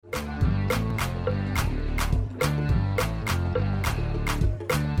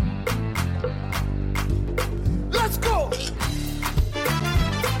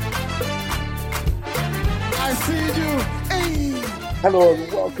Hello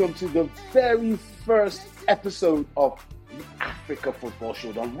and welcome to the very first episode of the Africa Football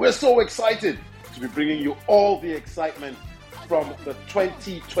Showdown. We're so excited to be bringing you all the excitement from the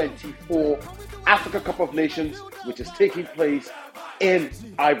 2024 Africa Cup of Nations, which is taking place in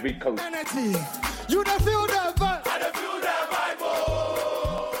Ivory Coast.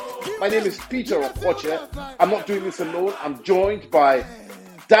 My name is Peter Okoche. I'm not doing this alone. I'm joined by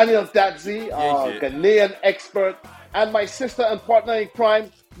Daniel Dadzi, our Ghanaian expert, and my sister and partner in crime,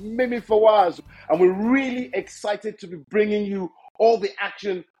 Mimi Fawaz. And we're really excited to be bringing you all the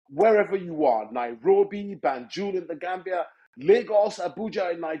action wherever you are. Nairobi, Banjul in the Gambia, Lagos,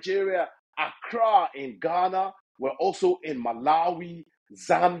 Abuja in Nigeria, Accra in Ghana. We're also in Malawi,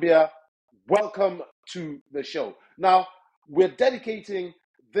 Zambia. Welcome to the show. Now, we're dedicating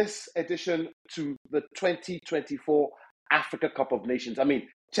this edition to the 2024 Africa Cup of Nations. I mean,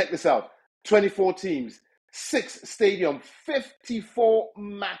 check this out. 24 teams, 6 stadiums, 54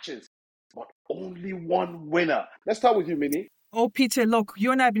 matches, but only one winner. Let's start with you, Mimi. Oh, Peter, look,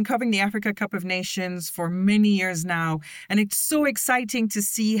 you and I have been covering the Africa Cup of Nations for many years now, and it's so exciting to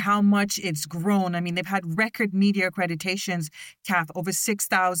see how much it's grown. I mean, they've had record media accreditations, Kath, over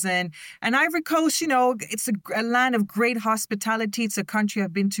 6,000. And Ivory Coast, you know, it's a land of great hospitality. It's a country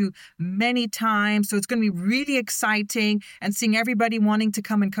I've been to many times, so it's going to be really exciting. And seeing everybody wanting to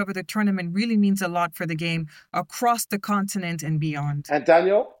come and cover the tournament really means a lot for the game across the continent and beyond. And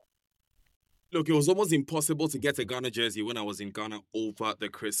Daniel? Look, it was almost impossible to get a Ghana jersey when I was in Ghana over the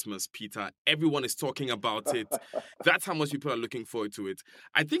Christmas, Peter. Everyone is talking about it. That's how much people are looking forward to it.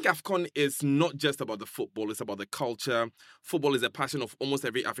 I think AFCON is not just about the football, it's about the culture. Football is a passion of almost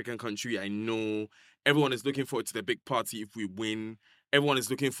every African country I know. Everyone is looking forward to the big party if we win. Everyone is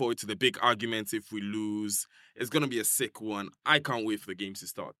looking forward to the big arguments if we lose. It's going to be a sick one. I can't wait for the games to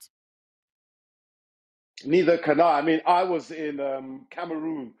start. Neither can I. I mean, I was in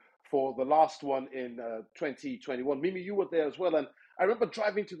Cameroon for the last one in 2021. Mimi, you were there as well. And I remember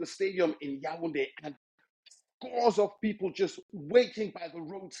driving to the stadium in Yaoundé and scores of people just waiting by the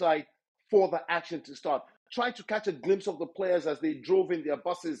roadside for the action to start, trying to catch a glimpse of the players as they drove in their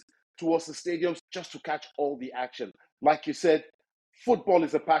buses towards the stadiums just to catch all the action. Like you said, football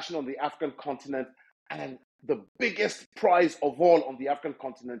is a passion on the African continent, and the biggest prize of all on the African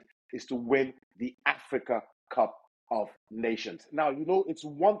continent is to win the Africa Cup of Nations. Now, you know, it's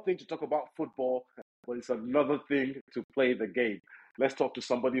one thing to talk about football, but it's another thing to play the game. Let's talk to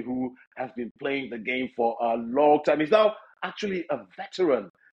somebody who has been playing the game for a long time. He's now actually a veteran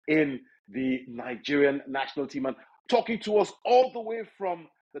in the Nigerian national team and talking to us all the way from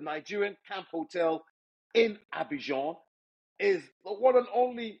the Nigerian Camp Hotel in Abidjan is the one and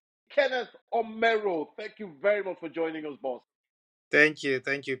only Kenneth Omero. Thank you very much for joining us, boss. Thank you,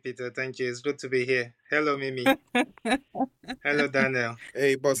 Peter. Thank you. It's good to be here. Hello, Mimi. Hello, Daniel.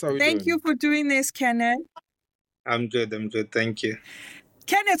 Hey, boss, how are you doing? Thank you for doing this, Kenneth. I'm good. Thank you.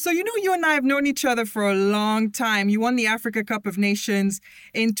 Kenneth, so you know you and I have known each other for a long time. You won the Africa Cup of Nations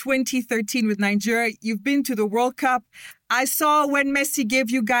in 2013 with Nigeria. You've been to the World Cup. I saw when Messi gave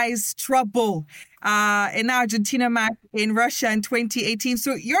you guys trouble in Argentina match in Russia in 2018.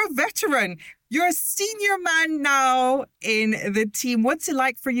 So you're a veteran. You're a senior man now in the team. What's it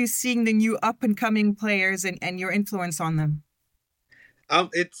like for you seeing the new up-and-coming players and your influence on them?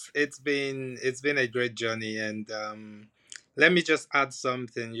 It's been a great journey, and let me just add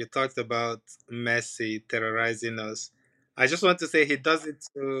something. You talked about Messi terrorizing us. I just want to say he does it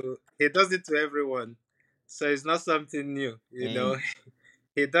to everyone, so it's not something new. You know,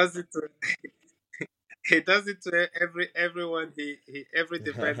 he does it to everyone. Every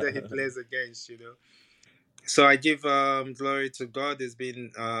defender he plays against. You know. So I give glory to God. It's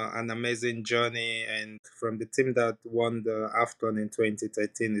been an amazing journey, and from the team that won the AFCON in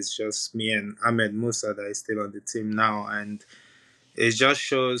 2013, it's just me and Ahmed Musa that is still on the team now, and it just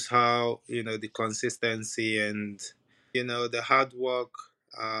shows how the consistency and the hard work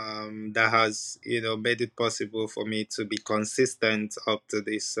that has made it possible for me to be consistent up to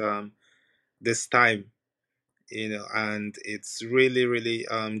this time. And it's really, really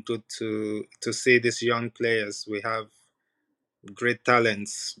good to see these young players. We have great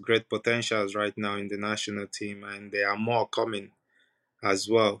talents, great potentials right now in the national team, and there are more coming as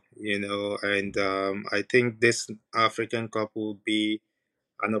well. And I think this African Cup will be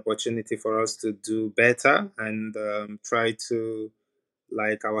an opportunity for us to do better and try to,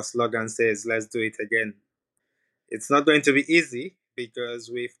 like our slogan says, let's do it again. It's not going to be easy because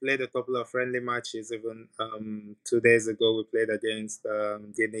we've played a couple of friendly matches. Even 2 days ago, we played against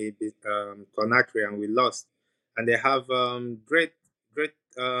Guinea Conakry and we lost. And they have great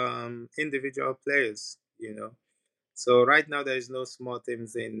individual players, So right now there is no small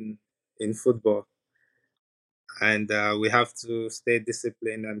teams in football, and we have to stay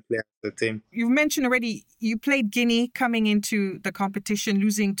disciplined and play as a team. You've mentioned already you played Guinea coming into the competition,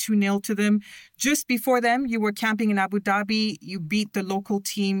 losing 2-0 to them. Just before them, you were camping in Abu Dhabi. You beat the local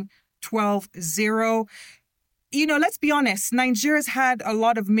team 12-0. Let's be honest, Nigeria's had a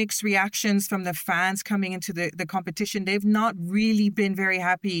lot of mixed reactions from the fans coming into the competition. They've not really been very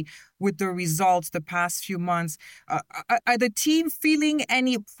happy with the results the past few months. Are the team feeling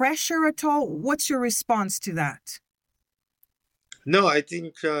any pressure at all? What's your response to that? No, I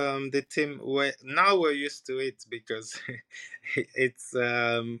think the team now we're used to it because it's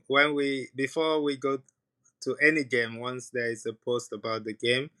when we before we go to any game, once there is a post about the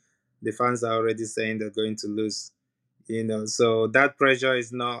game, the fans are already saying they're going to lose. So that pressure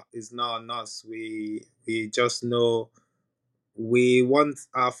is not on us. We just know we want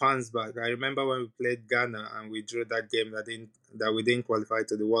our fans back. I remember when we played Ghana and we drew that game that we didn't qualify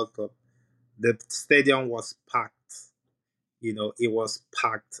to the World Cup. The stadium was packed. It was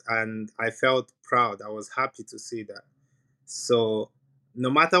packed, and I felt proud. I was happy to see that. So no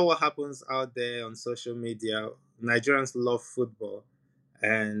matter what happens out there on social media, Nigerians love football,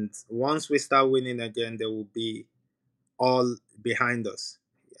 and once we start winning again, they will be all behind us,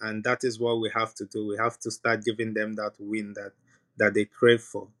 and that is what we have to do. We have to start giving them that win that they crave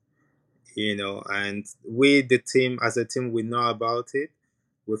for. And we, the team, as a team, we know about it.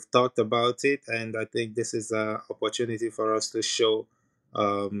 We've talked about it, and I think this is an opportunity for us to show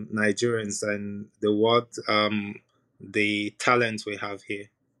Nigerians and the world the talent we have here.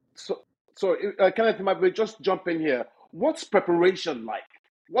 So, Kenneth, if I may just jump in here. What's preparation like?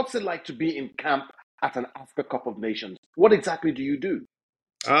 What's it like to be in camp at an Africa Cup of Nations? What exactly do you do?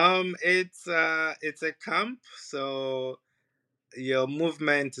 It's a camp, so your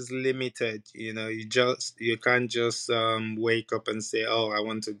movement is limited. You can't just wake up and say, oh, I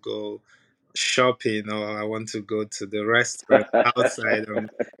want to go shopping, or I want to go to the restaurant outside. I'm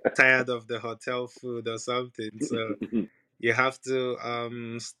tired of the hotel food or something. So you have to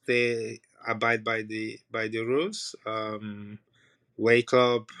abide by the rules. Wake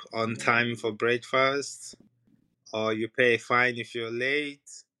up on time for breakfast, or you pay a fine if you're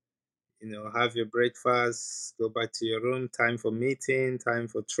late. Have your breakfast, go back to your room. Time for meeting, time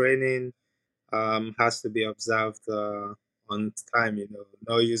for training has to be observed on time.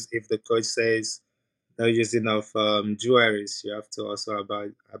 No use if the coach says no using of jewelries. You have to also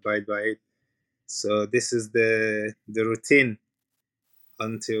abide by it. So this is the routine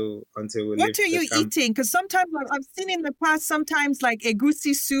until we What leave are the you camp. eating? Because sometimes I've seen in the past, sometimes like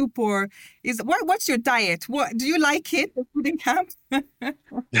egusi soup, or what's your diet? What do you like it? The food in camp?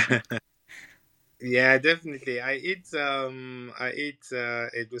 Yeah, definitely. I eat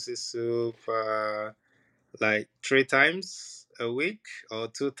egusi soup like 3 times a week or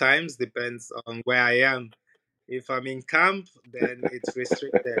 2 times, depends on where I am. If I'm in camp, then it's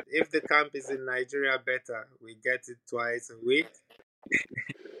restricted. If the camp is in Nigeria, better. We get it twice a week.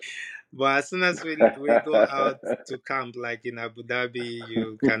 But as soon as we go out to camp, like in Abu Dhabi,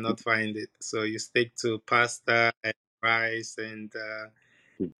 you cannot find it. So you stick to pasta and rice and,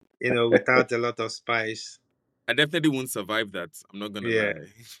 without a lot of spice. I definitely won't survive that. I'm not gonna Yeah. lie.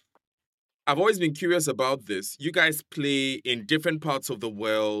 I've always been curious about this. You guys play in different parts of the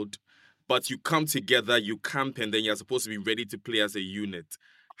world, but you come together, you camp, and then you're supposed to be ready to play as a unit.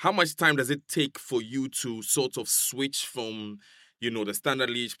 How much time does it take for you to sort of switch from, the standard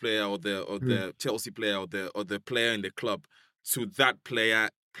Liège player or the Hmm. Chelsea player or the player in the club to that player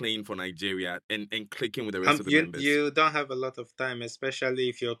playing for Nigeria and clicking with the rest of the You members? you don't have a lot of time, especially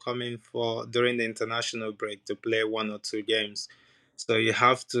if you're coming for during the international break to play 1 or 2 games. So you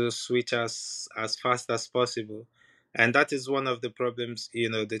have to switch as fast as possible, and that is one of the problems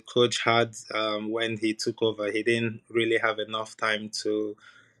the coach had when he took over. He didn't really have enough time to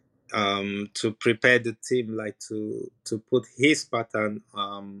prepare the team, like to put his pattern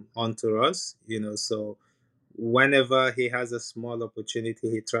onto us. So whenever he has a small opportunity,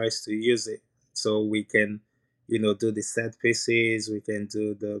 he tries to use it so we can, do the set pieces, we can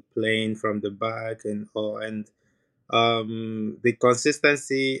do the playing from the back and all. And the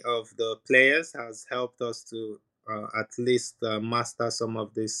consistency of the players has helped us to at least master some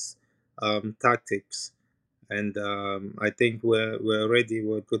of these tactics. And I think we're ready.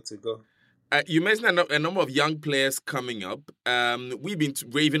 We're good to go. You mentioned a number of young players coming up. We've been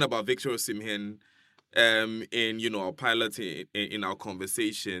raving about Victor Osimhen in our pilot in our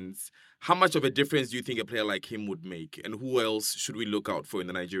conversations. How much of a difference do you think a player like him would make, and who else should we look out for in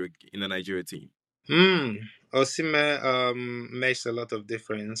the Nigeria team? Hmm. Osimhen makes a lot of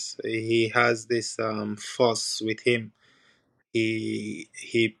difference. He has this force with him. He's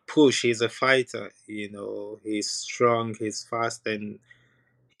a fighter. He's strong. He's fast, and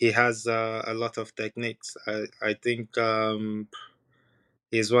he has a lot of techniques. I think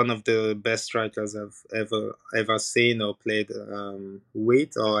he's one of the best strikers I've ever seen or played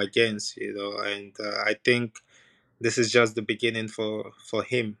with or against. And I think this is just the beginning for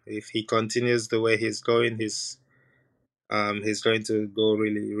him. If he continues the way he's going, he's going to go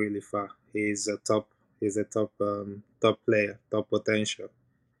really really far. He's a top player, top potential.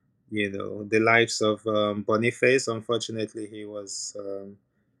 The likes of Boniface. Unfortunately, he was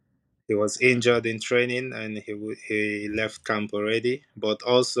injured in training and he left camp already. But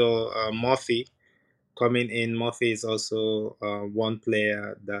also Murphy coming in. Murphy is also one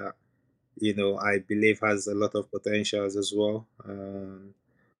player that I believe has a lot of potentials as well.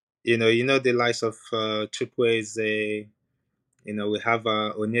 The likes of Chukwueze. We have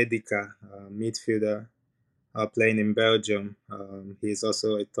Onyedika, midfielder, playing in Belgium. He's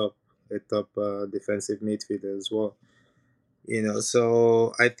also a top defensive midfielder as well.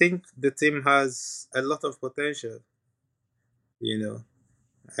 So I think the team has a lot of potential. You know,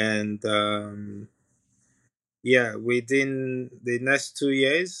 and yeah, within the next 2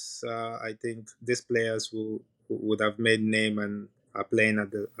 years, I think these players would have made name and are playing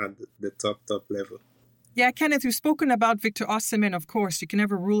at the top level. Yeah, Kenneth, we've spoken about Victor Osimhen, of course. You can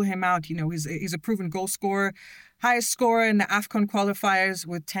never rule him out. He's a proven goal scorer, highest scorer in the AFCON qualifiers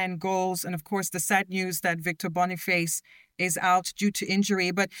with 10 goals. And of course, the sad news that Victor Boniface is out due to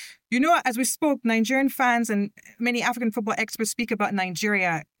injury. But, as we spoke, Nigerian fans and many African football experts speak about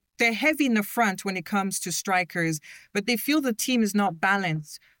Nigeria. They're heavy in the front when it comes to strikers, but they feel the team is not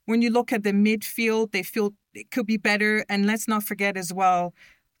balanced. When you look at the midfield, they feel it could be better. And let's not forget as well,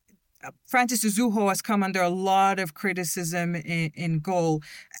 Francis Uzuho has come under a lot of criticism in goal.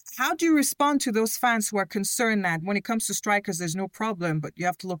 How do you respond to those fans who are concerned that when it comes to strikers, there's no problem, but you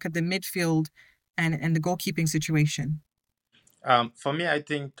have to look at the midfield and the goalkeeping situation? For me, I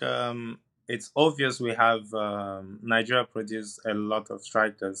think it's obvious we have Nigeria produced a lot of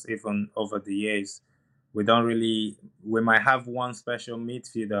strikers even over the years. We might have one special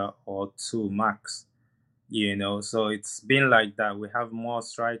midfielder or two max. So it's been like that. We have more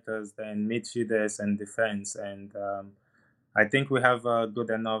strikers than midfielders and defense, and I think we have a good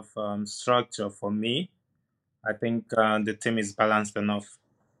enough structure for me. I think the team is balanced enough.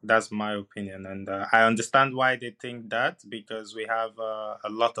 That's my opinion, and I understand why they think that because we have a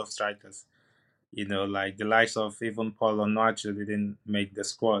lot of strikers. Like the likes of even Paul Onuachu didn't make the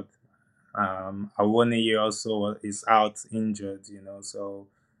squad. Awoniyi also is out injured. So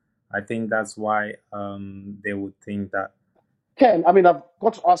I think that's why they would think that. Ken, I mean, I've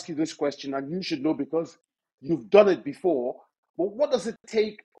got to ask you this question, and you should know because you've done it before. But what does it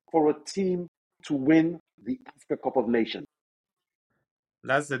take for a team to win the Africa Cup of Nations?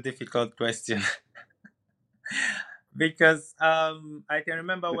 That's a difficult question. Because I can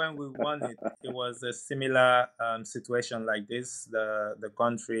remember when we won it, it was a similar situation like this. The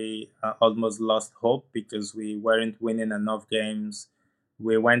country almost lost hope because we weren't winning enough games.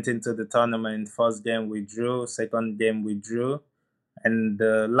 We went into the tournament. First game we drew, second game we drew, and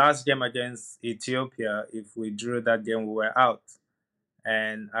the last game against Ethiopia, if we drew that game, we were out.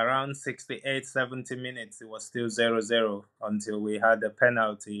 And around 68, 70 minutes, it was still 0-0 until we had a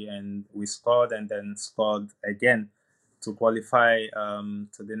penalty and we scored and then scored again to qualify to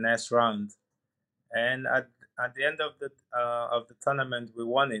the next round. And at the end of the tournament, we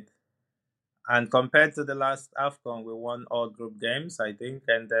won it. And compared to the last AFCON, we won all group games, I think,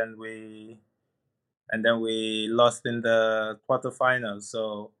 and then we lost in the quarterfinals.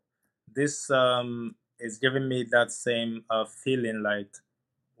 So this is giving me that same feeling like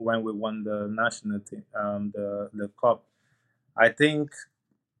when we won the national team, the cup. I think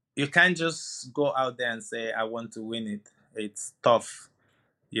you can't just go out there and say I want to win it. It's tough.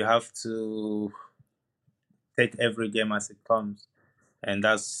 You have to take every game as it comes, and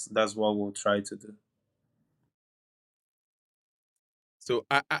that's what we'll try to do. So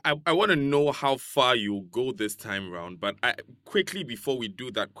I want to know how far you go this time round, but quickly before we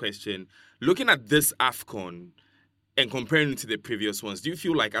do that question, looking at this AFCON and comparing it to the previous ones, do you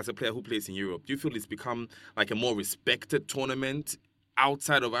feel like as a player who plays in Europe, do you feel it's become like a more respected tournament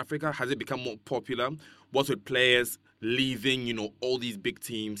outside of Africa? Has it become more popular? What with players leaving, all these big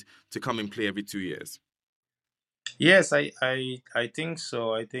teams to come and play every 2 years? Yes, I think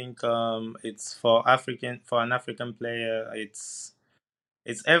so. I think it's for an African player. It's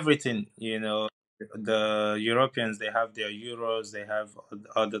everything. the Europeans, they have their Euros, they have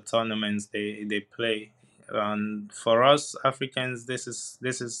other tournaments they play, and for us Africans, this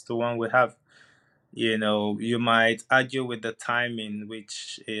is the one we have. You might argue with the timing,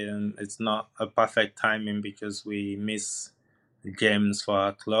 which it's not a perfect timing because we miss games for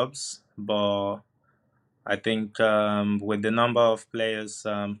our clubs. But I think with the number of players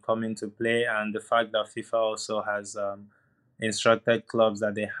coming to play and the fact that FIFA also has instructed clubs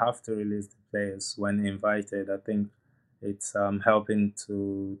that they have to release the players when invited, I think it's helping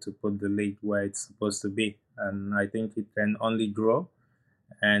to put the league where it's supposed to be. And I think it can only grow.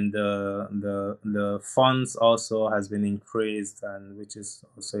 And the funds also has been increased, and which is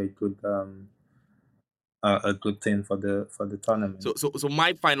also a good thing for the tournament. So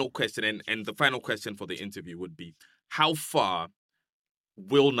my final question and the final question for the interview would be: how far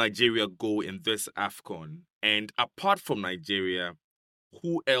will Nigeria go in this AFCON? And apart from Nigeria,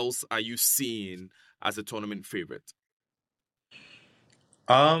 who else are you seeing as a tournament favorite?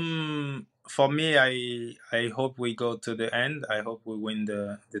 For me, I hope we go to the end. I hope we win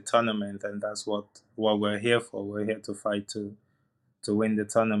the tournament, and that's what we're here for. We're here to fight to win the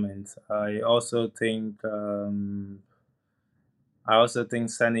tournament. I also think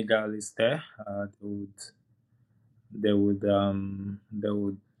Senegal is there. They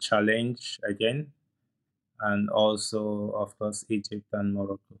would challenge again, and also of course Egypt and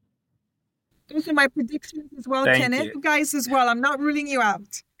Morocco. Those are my predictions as well, Thank Kenneth. you. You guys as well. I'm not ruling you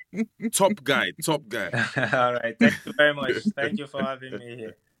out. Top guy. All right. Thank you very much. Thank you for having me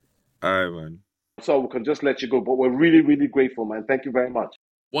here. All right, man. So we can just let you go, but we're really, really grateful, man. Thank you very much.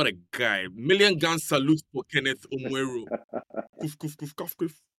 What a guy. Million gun salute for Kenneth Omwero. Kuf, kuf, kuf, kuf,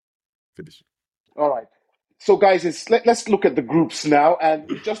 kuf. Finish. All right. So, guys, let's look at the groups now. And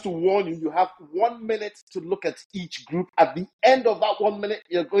just to warn you, you have 1 minute to look at each group. At the end of that 1 minute,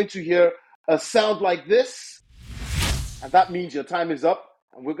 you're going to hear a sound like this. And that means your time is up.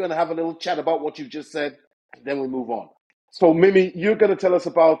 And we're going to have a little chat about what you've just said. And then we move on. So, Mimi, you're going to tell us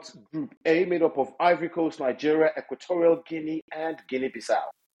about Group A, made up of Ivory Coast, Nigeria, Equatorial Guinea, and Guinea-Bissau.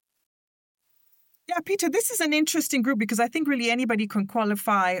 Yeah, Peter, this is an interesting group because I think really anybody can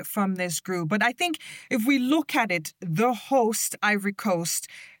qualify from this group. But I think if we look at it, the host, Ivory Coast,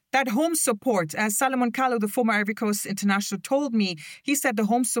 that home support, as Salomon Kalou, the former Ivory Coast international, told me, he said the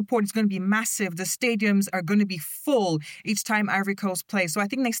home support is going to be massive. The stadiums are going to be full each time Ivory Coast plays. So I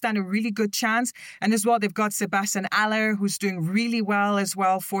think they stand a really good chance. And as well, they've got Sebastian Aller, who's doing really well as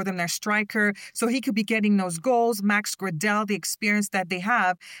well for them, their striker. So he could be getting those goals. Max Gradel, the experience that they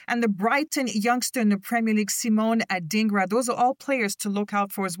have. And the Brighton youngster in the Premier League, Simone Adingra. Those are all players to look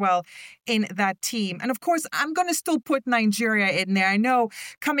out for as well in that team. And of course, I'm going to still put Nigeria in there. I know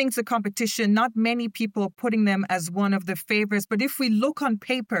coming to competition, not many people are putting them as one of the favorites. But if we look on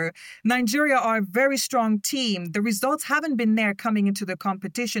paper, Nigeria are a very strong team. The results haven't been there coming into the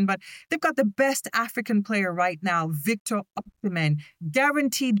competition, but they've got the best African player right now, Victor Osimhen,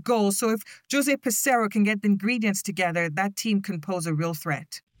 guaranteed goals. So if Jose Peseiro can get the ingredients together, that team can pose a real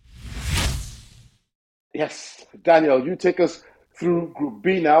threat. Yes, Daniel, you take us through Group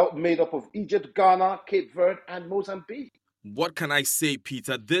B now, made up of Egypt, Ghana, Cape Verde, and Mozambique. What can I say,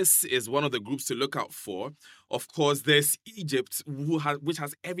 Peter? This is one of the groups to look out for. Of course, there's Egypt, which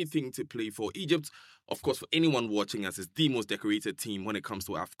has everything to play for. Egypt, of course, for anyone watching us, is the most decorated team when it comes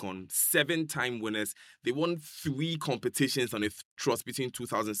to AFCON. 7-time winners. They won 3 competitions on a trust between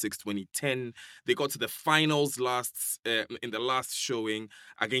 2006-2010. They got to the finals in the last showing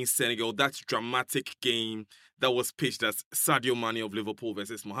against Senegal. That dramatic game that was pitched as Sadio Mane of Liverpool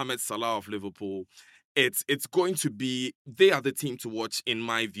versus Mohamed Salah of Liverpool. It's going to be, they are the team to watch, in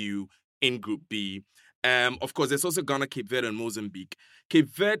my view, in Group B. Of course, there's also Ghana, Cape Verde, and Mozambique. Cape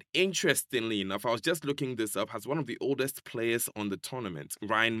Verde, interestingly enough, I was just looking this up, has one of the oldest players on the tournament,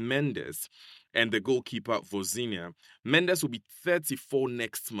 Ryan Mendes, and the goalkeeper, Vozinha. Mendes will be 34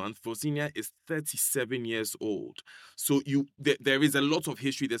 next month. Vozinha is 37 years old. So there is a lot of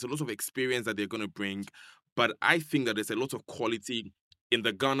history, there's a lot of experience that they're going to bring, but I think that there's a lot of quality in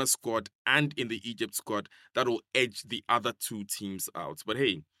the Ghana squad and in the Egypt squad that will edge the other 2 teams out. But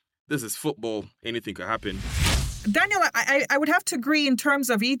hey, this is football. Anything could happen. Daniel, I would have to agree in terms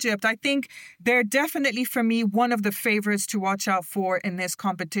of Egypt. I think they're definitely, for me, one of the favorites to watch out for in this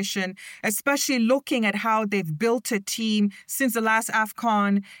competition, especially looking at how they've built a team since the last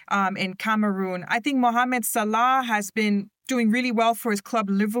AFCON in Cameroon. I think Mohamed Salah has been doing really well for his club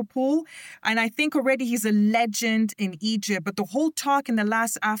Liverpool, and I think already he's a legend in Egypt. But the whole talk in the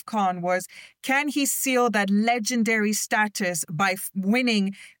last AFCON was, can he seal that legendary status by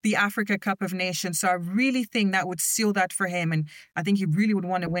winning the Africa Cup of Nations? So I really think that would seal that for him, and I think he really would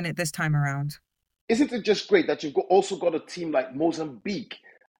want to win it this time around. isn't it just great that you've also got a team like Mozambique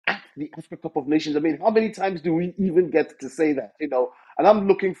at the Africa Cup of Nations? I mean, how many times do we even get to say that? And I'm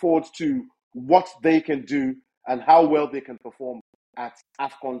looking forward to what they can do and how well they can perform at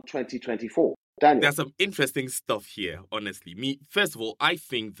AFCON 2024. Daniel. There's some interesting stuff here, honestly. First of all, I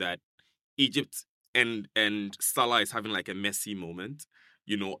think that Egypt and Salah is having like a Messi moment,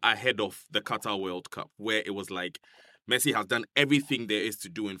 ahead of the Qatar World Cup, where it was like Messi has done everything there is to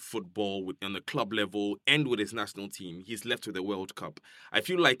do in football on the club level and with his national team. He's left with the World Cup. I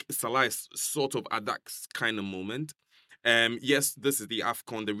feel like Salah is sort of at that kind of moment. Yes, this is the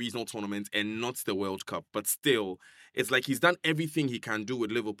AFCON, the regional tournament, and not the World Cup. But still, it's like he's done everything he can do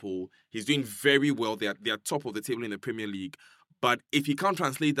with Liverpool. He's doing very well. They are top of the table in the Premier League. But if he can't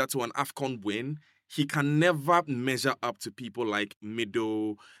translate that to an AFCON win, he can never measure up to people like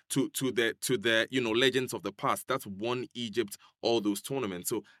Mido, to the legends of the past. That's won Egypt all those tournaments.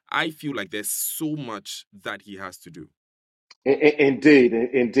 So I feel like there's so much that he has to do.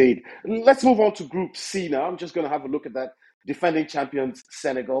 Indeed. Let's move on to Group C now. I'm just going to have a look at that. Defending champions,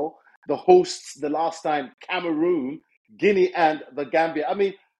 Senegal. The hosts, the last time, Cameroon, Guinea, and the Gambia. I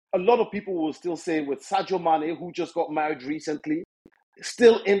mean, a lot of people will still say with Sadio Mane, who just got married recently,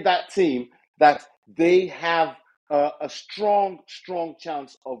 still in that team, that they have a strong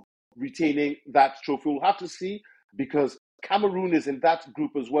chance of retaining that trophy. We'll have to see, because Cameroon is in that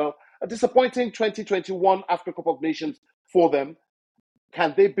group as well. A disappointing 2021 Africa Cup of Nations for them.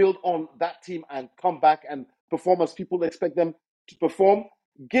 Can they build on that team and come back and perform as people expect them to perform?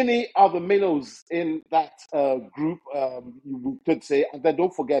 Guinea are the minnows in that group, you could say. And then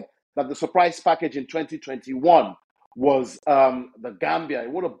don't forget that the surprise package in 2021 was the Gambia.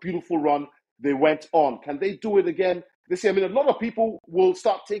 What a beautiful run they went on. Can they do it again this year? I mean, a lot of people will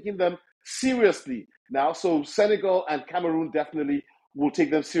start taking them seriously now. So Senegal and Cameroon definitely will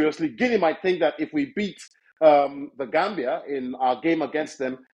take them seriously. Guinea might think that if we beat the Gambia in our game against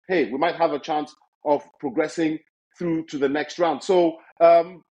them, hey, we might have a chance of progressing through to the next round. So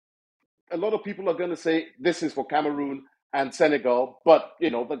a lot of people are going to say this is for Cameroon and Senegal, but,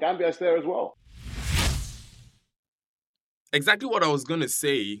 the Gambia is there as well. Exactly what I was going to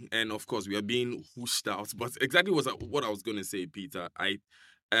say, and of course we are being whooshed out, but exactly what I was going to say, Peter.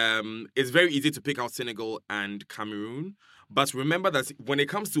 It's very easy to pick out Senegal and Cameroon, but remember that when it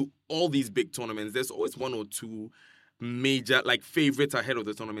comes to all these big tournaments, there's always one or two major favorites ahead of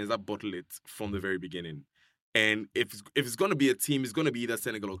the tournaments that bottle it from the very beginning. And if it's going to be a team, it's going to be either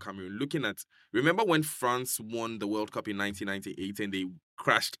Senegal or Cameroon. Remember when France won the World Cup in 1998 and they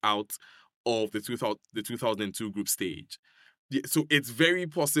crashed out of the 2002 group stage? So it's very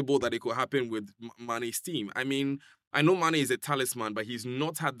possible that it could happen with Mane's team. I mean, I know Mane is a talisman, but he's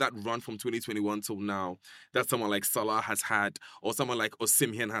not had that run from 2021 till now that someone like Salah has had, or someone like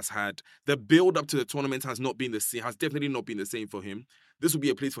Osimhen has had. The build up to the tournament has definitely not been the same for him. This will be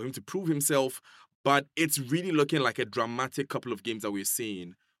a place for him to prove himself, but it's really looking like a dramatic couple of games that we're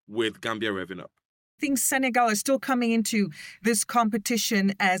seeing with Gambia revving up. I think Senegal are still coming into this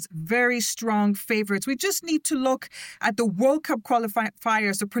competition as very strong favorites. We just need to look at the World Cup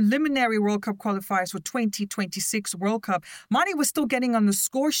qualifiers, the preliminary World Cup qualifiers for 2026 World Cup. Mane was still getting on the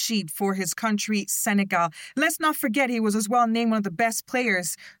score sheet for his country, Senegal. Let's not forget he was as well named one of the best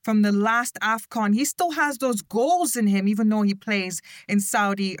players from the last AFCON. He still has those goals in him, even though he plays in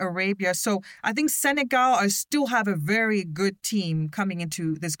Saudi Arabia. So I think Senegal still have a very good team coming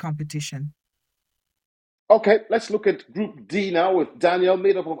into this competition. Okay, let's look at Group D now with Daniel,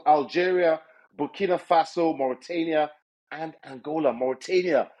 made up of Algeria, Burkina Faso, Mauritania, and Angola.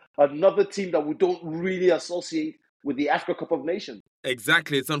 Mauritania, another team that we don't really associate with the Africa Cup of Nations.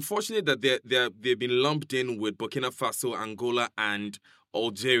 Exactly. It's unfortunate that they've been lumped in with Burkina Faso, Angola, and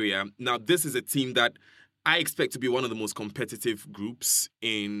Algeria. Now, this is a team that I expect to be one of the most competitive groups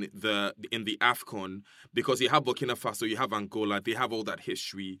in the AFCON, because you have Burkina Faso, you have Angola, they have all that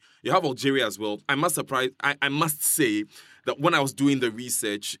history. You have Algeria as well. I must say that when I was doing the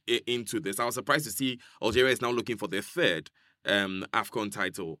research into this, I was surprised to see Algeria is now looking for their third AFCON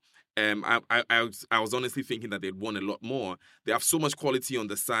title. I was honestly thinking that they'd won a lot more. They have so much quality on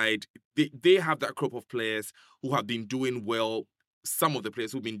the side. They have that crop of players who have been doing well. Some of the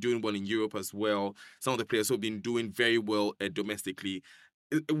players who've been doing well in Europe as well. Some of the players who've been doing very well domestically.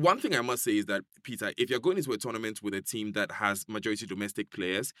 One thing I must say is that, Peter, if you're going into a tournament with a team that has majority domestic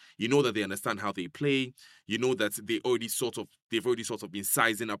players, you know that they understand how they play. You know that they've already sort of been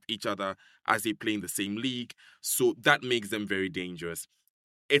sizing up each other as they play in the same league. So that makes them very dangerous.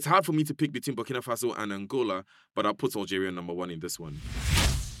 It's hard for me to pick between Burkina Faso and Angola, but I'll put Algeria number one in this one.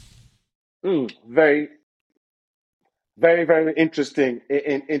 Very, very, very interesting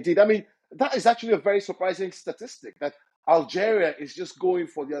indeed. I mean, that is actually a very surprising statistic that Algeria is just going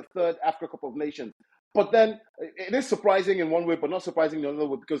for their third Africa Cup of Nations. But then it is surprising in one way, but not surprising in another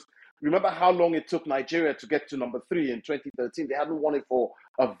way, because remember how long it took Nigeria to get to number 3 in 2013. They hadn't won it for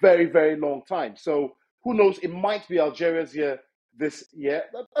a very, very long time. So who knows? It might be Algeria's year this year.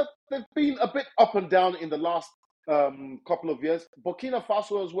 They've been a bit up and down in the last couple of years. Burkina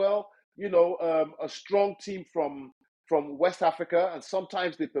Faso as well. A strong team from West Africa, and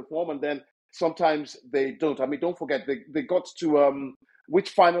sometimes they perform, and then sometimes they don't. I mean, don't forget they got to which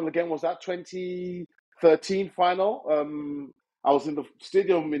final again was that? 2013 final. I was in the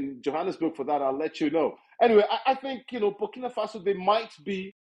stadium in Johannesburg for that. I'll let you know. Anyway, I think Burkina Faso, they might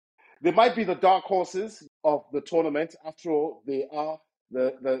be the dark horses of the tournament. After all, they are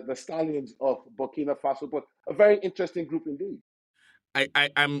the stallions of Burkina Faso, but a very interesting group indeed.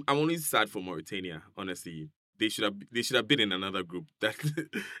 I'm only sad for Mauritania, honestly. They should have been in another group that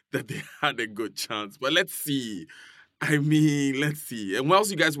they had a good chance. But let's see. I mean, let's see. And whilst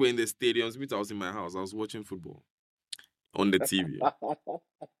you guys were in the stadiums, I was in my house. I was watching football on the TV.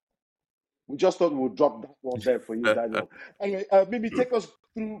 We just thought we would drop that one there for you, Daniel. Anyway, maybe take us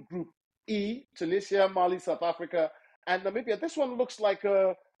through Group E: Tunisia, Mali, South Africa, and Namibia. This one looks like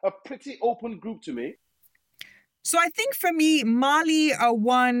a pretty open group to me. So I think for me, Mali are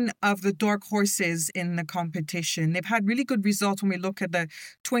one of the dark horses in the competition. They've had really good results when we look at the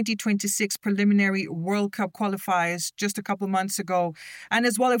 2026 preliminary World Cup qualifiers just a couple of months ago. And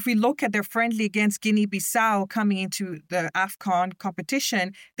as well, if we look at their friendly against Guinea-Bissau coming into the AFCON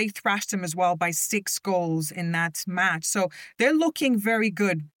competition, they thrashed them as well by 6 goals in that match. So they're looking very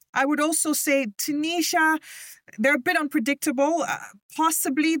good. I would also say Tunisia, they're a bit unpredictable.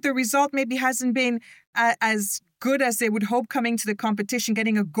 Possibly the result maybe hasn't been as good as they would hope coming to the competition,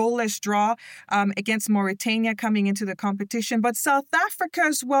 getting a goalless draw against Mauritania coming into the competition. But South Africa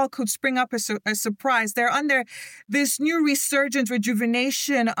as well could spring up a surprise. They're under this new resurgent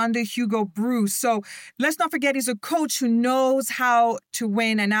rejuvenation under Hugo Bruce. So let's not forget he's a coach who knows how to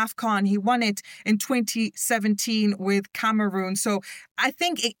win an AFCON. He won it in 2017 with Cameroon. So I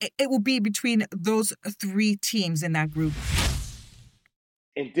think it will be between those 3 teams in that group.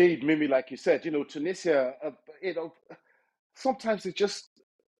 Indeed, Mimi, like you said, Tunisia, sometimes it just,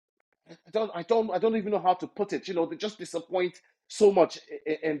 I don't even know how to put it. They just disappoint so much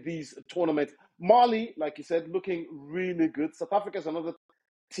in these tournaments. Mali, like you said, looking really good. South Africa is another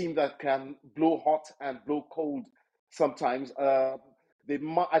team that can blow hot and blow cold sometimes. I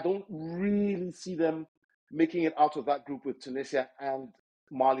don't really see them making it out of that group with Tunisia and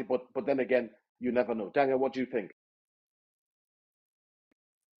Mali, but then again, you never know. Daniel, what do you think?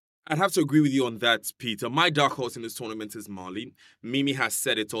 I'd have to agree with you on that, Peter. My dark horse in this tournament is Mali. Mimi has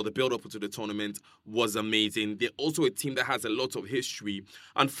said it all. The build-up to the tournament was amazing. They're also a team that has a lot of history.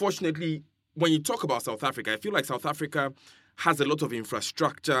 Unfortunately, when you talk about South Africa, I feel like South Africa has a lot of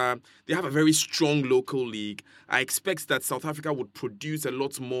infrastructure. They have a very strong local league. I expect that South Africa would produce a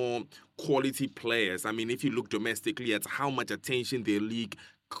lot more quality players. I mean, if you look domestically at how much attention their league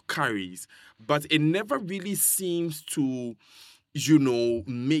carries. But it never really seems to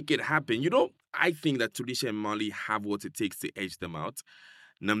make it happen. I think that Tunisia and Mali have what it takes to edge them out.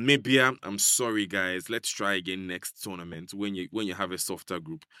 Namibia, I'm sorry, guys. Let's try again next tournament when you have a softer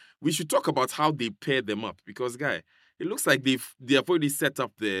group. We should talk about how they pair them up because, guy, it looks like they have already set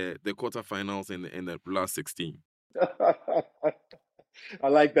up the quarterfinals in the last 16. I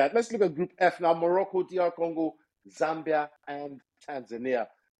like that. Let's look at Group F now. Morocco, DR Congo, Zambia, and Tanzania.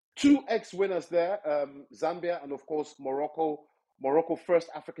 2 ex-winners there, Zambia and, of course, Morocco. Morocco, first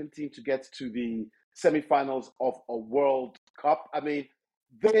African team to get to the semifinals of a World Cup. I mean,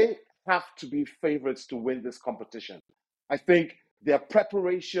 they have to be favorites to win this competition. I think their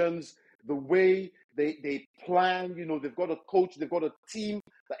preparations, the way they plan, they've got a coach, they've got a team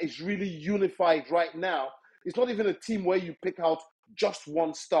that is really unified right now. It's not even a team where you pick out just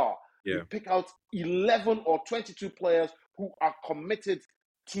one star. Yeah. You pick out 11 or 22 players who are committed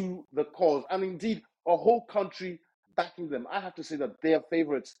to the cause. And indeed, a whole country backing them. I have to say that they are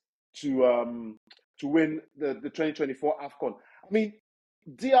favorites to win the 2024 AFCON. I mean,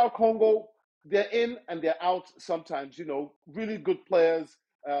 DR Congo, they're in and they're out sometimes, really good players,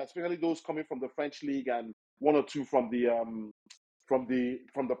 especially those coming from the French league and 1 or 2 from the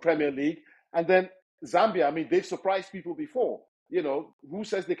Premier League. And then Zambia, I mean, they've surprised people before. Who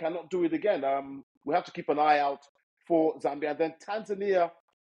says they cannot do it again? We have to keep an eye out for Zambia. And then Tanzania,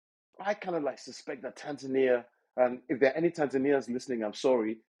 I kind of suspect that Tanzania, and if there are any Tanzanians listening, I'm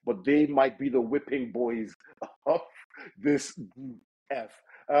sorry, but they might be the whipping boys of this Group F.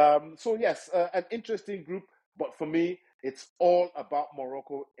 So yes, an interesting group, but for me, It's all about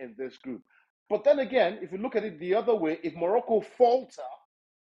Morocco in this group. But then again, if you look at it the other way, if Morocco falter,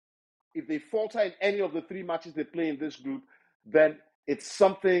 if they falter in any of the three matches they play in this group, then it's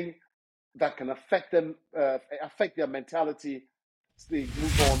something that can affect them, affect their mentality.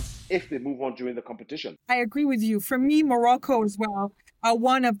 If they move on during the competition. I agree with you. For me, Morocco as well are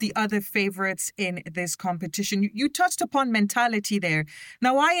one of the other favorites in this competition. You touched upon mentality there.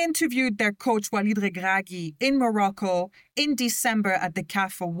 Now, I interviewed their coach, Walid Regragui, in Morocco in December at the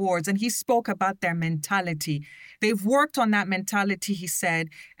CAF Awards, and he spoke about their mentality. They've worked on that mentality, he said.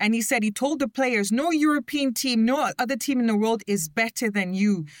 And he said he told the players, no European team, no other team in the world is better than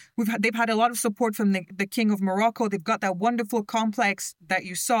you. They've had a lot of support from the King of Morocco. They've got that wonderful complex that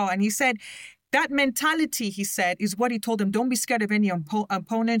you saw. And he said, that mentality, he said, is what he told them. Don't be scared of any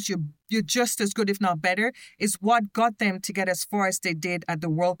opponents. You're just as good, if not better, is what got them to get as far as they did at the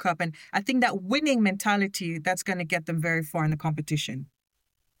World Cup. And I think that winning mentality, that's going to get them very far in the competition.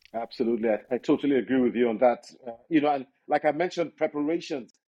 Absolutely. I totally agree with you on that. And like I mentioned, preparation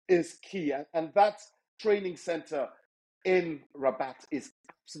is key. And that training center in Rabat is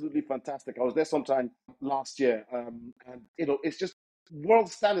absolutely fantastic. I was there sometime last year. And, it's just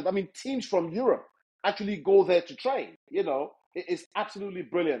world standard. I mean, teams from Europe actually go there to train. It's absolutely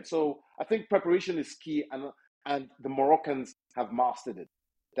brilliant. So I think preparation is key, and the Moroccans have mastered it.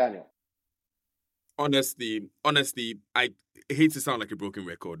 Daniel. Honestly, I hate to sound like a broken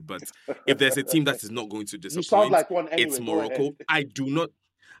record, but if there's a team that is not going to disappoint, you sound like one anyway. It's Morocco. I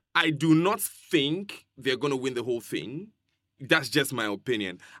do not think they're going to win the whole thing. That's just my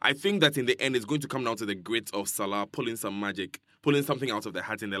opinion. I think that in the end, it's going to come down to the grit of Salah pulling some magic, pulling something out of the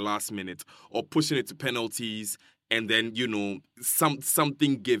hat in the last minute, or pushing it to penalties, and then,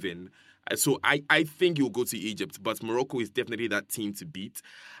 something given. So I think you'll go to Egypt, but Morocco is definitely that team to beat.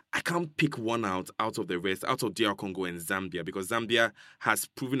 I can't pick one out of the rest, out of DR Congo and Zambia, because Zambia has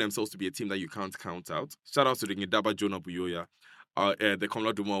proven themselves to be a team that you can't count out. Shout out to the Ngidaba Jonah Buyoya, the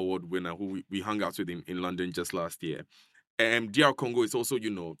Komla Duma Award winner, who we hung out with in London just last year. DR Congo is also,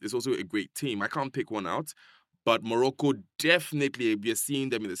 it's also a great team. I can't pick one out, but Morocco definitely, we are seeing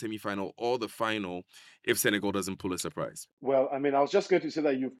them in the semi-final or the final if Senegal doesn't pull a surprise. Well, I mean, I was just going to say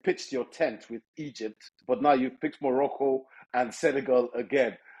that you've pitched your tent with Egypt, but now you've picked Morocco and Senegal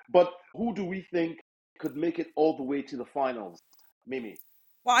again. But who do we think could make it all the way to the finals? Mimi?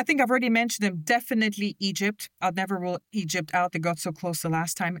 Well, I think I've already mentioned them. Definitely Egypt. I'll never rule Egypt out. They got so close the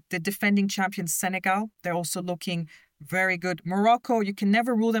last time. The defending champion Senegal, they're also looking very good. Morocco, you can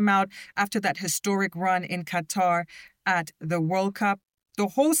never rule them out after that historic run in Qatar at the World Cup. The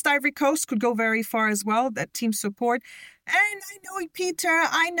host Ivory Coast could go very far as well, that team support. And I know, Peter,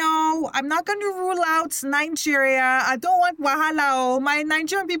 I'm not going to rule out Nigeria. I don't want wahala. My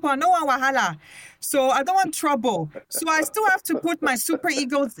Nigerian people, I don't want wahala. So I don't want trouble. So I still have to put my Super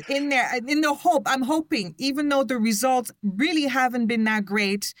Eagles in there in the hope. I'm hoping, even though the results really haven't been that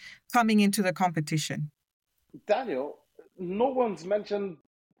great coming into the competition. Daniel, no one's mentioned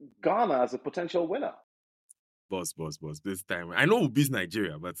Ghana as a potential winner. Boss, this time. I know we'll beat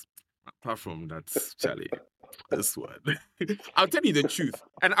Nigeria, but apart from that, Charlie, this one. I'll tell you the truth.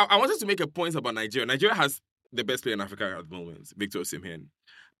 And I wanted to make a point about Nigeria. Nigeria has the best player in Africa at the moment, Victor Osimhen.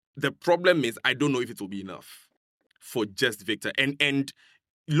 The problem is, I don't know if it will be enough for just Victor. And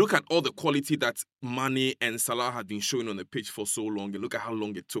look at all the quality that Mane and Salah had been showing on the pitch for so long. And look at how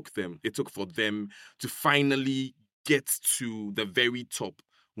long it took for them to finally get to the very top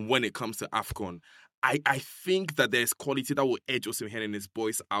when it comes to AFCON. I think that there's quality that will edge Osimhen and his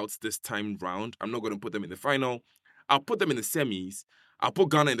boys out this time round. I'm not going to put them in the final. I'll put them in the semis. I'll put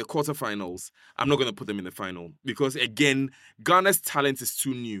Ghana in the quarterfinals. I'm not going to put them in the final because, again, Ghana's talent is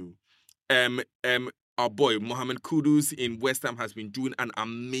too new. Our boy, Mohamed Kudus in West Ham has been doing an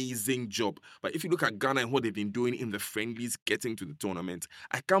amazing job. But if you look at Ghana and what they've been doing in the friendlies getting to the tournament,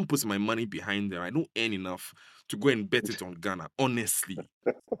 I can't put my money behind them. I don't earn enough to go and bet it on Ghana, honestly.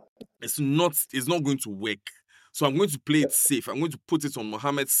 It's not going to work. So I'm going to play it safe. I'm going to put it on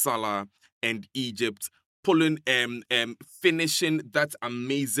Mohamed Salah and Egypt, finishing that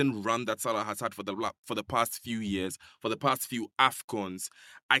amazing run that Salah has had for the past few years, for the past few AFCONs.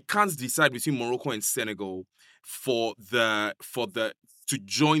 I can't decide between Morocco and Senegal to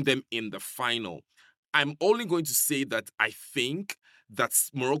join them in the final. I'm only going to say that I think that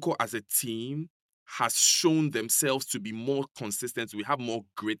Morocco as a team has shown themselves to be more consistent. We have more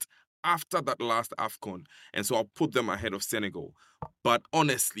grit after that last AFCON. And so I'll put them ahead of Senegal. But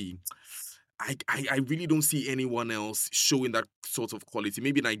honestly, I really don't see anyone else showing that sort of quality.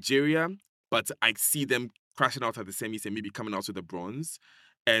 Maybe Nigeria, but I see them crashing out at the semis and maybe coming out with the bronze.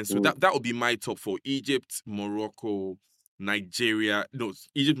 And so that would be my top four: Egypt, Morocco, Nigeria. No,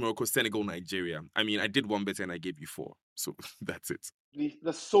 Egypt, Morocco, Senegal, Nigeria. I mean, I did one better and I gave you 4. So that's it.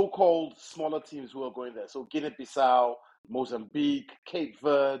 The so-called smaller teams who are going there. So Guinea-Bissau, Mozambique, Cape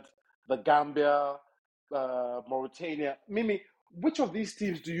Verde, the Gambia, Mauritania. Mimi, which of these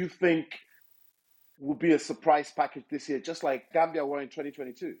teams do you think will be a surprise package this year, just like Gambia were in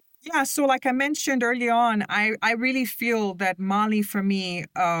 2022? Yeah, so like I mentioned early on, I really feel that Mali, for me,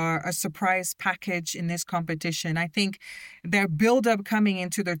 are a surprise package in this competition. I think their build-up coming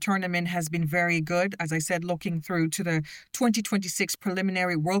into the tournament has been very good. As I said, looking through to the 2026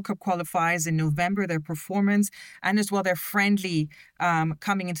 preliminary World Cup qualifiers in November, their performance, and as well their friendly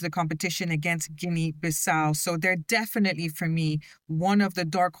coming into the competition against Guinea-Bissau. So they're definitely, for me, one of the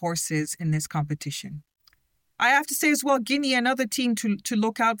dark horses in this competition. I have to say as well, Guinea, another team to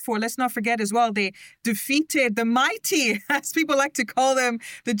look out for. Let's not forget as well, they defeated the mighty, as people like to call them,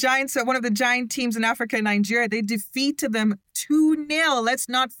 the Giants, one of the giant teams in Africa and Nigeria. They defeated them 2-0. Let's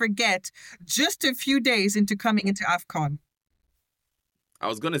not forget, just a few days into coming into AFCON. I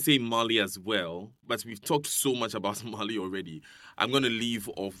was going to say Mali as well, but we've talked so much about Mali already. I'm going to leave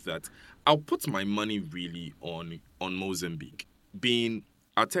off that. I'll put my money really on Mozambique.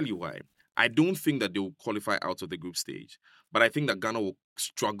 I'll tell you why. I don't think that they will qualify out of the group stage, but I think that Ghana will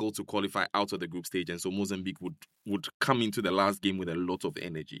struggle to qualify out of the group stage, and so Mozambique would come into the last game with a lot of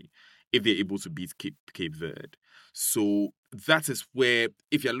energy if they're able to beat Cape Verde. So that is where,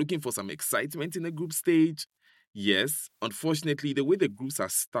 if you're looking for some excitement in the group stage, yes. Unfortunately, the way the groups are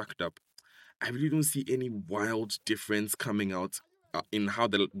stacked up, I really don't see any wild difference coming out in how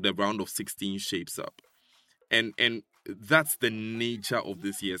the round of 16 shapes up. And that's the nature of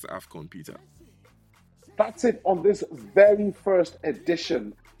this year's AFCON, Peter. That's it on this very first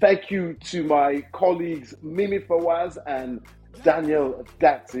edition. Thank you to my colleagues Mimi Fawaz and Daniel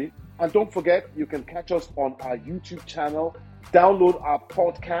Datsi. And don't forget, you can catch us on our YouTube channel, download our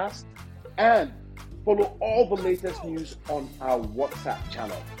podcast, and follow all the latest news on our WhatsApp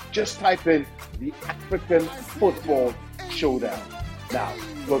channel. Just type in the African Football Showdown. Now,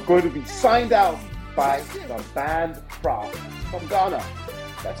 we're going to be signed out by the band Proud from Ghana.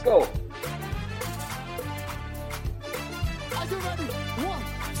 Let's go. Are you ready? 1,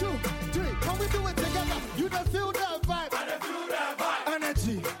 2, 3. Can we do it together? You don't feel that vibe. I don't feel that vibe.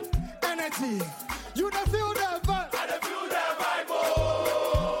 Energy. You don't feel that vibe. I don't feel that vibe.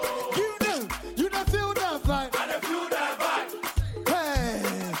 Oh. You don't feel that vibe. I don't feel that vibe.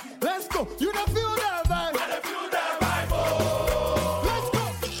 Hey, let's go. You don't feel that vibe. I don't feel that vibe. Oh. Let's go.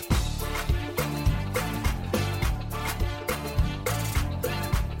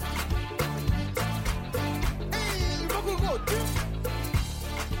 Hey, go.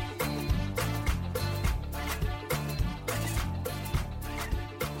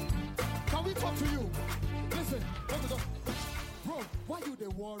 Can we talk to you? Listen, bro, why you they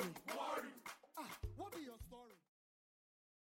worry?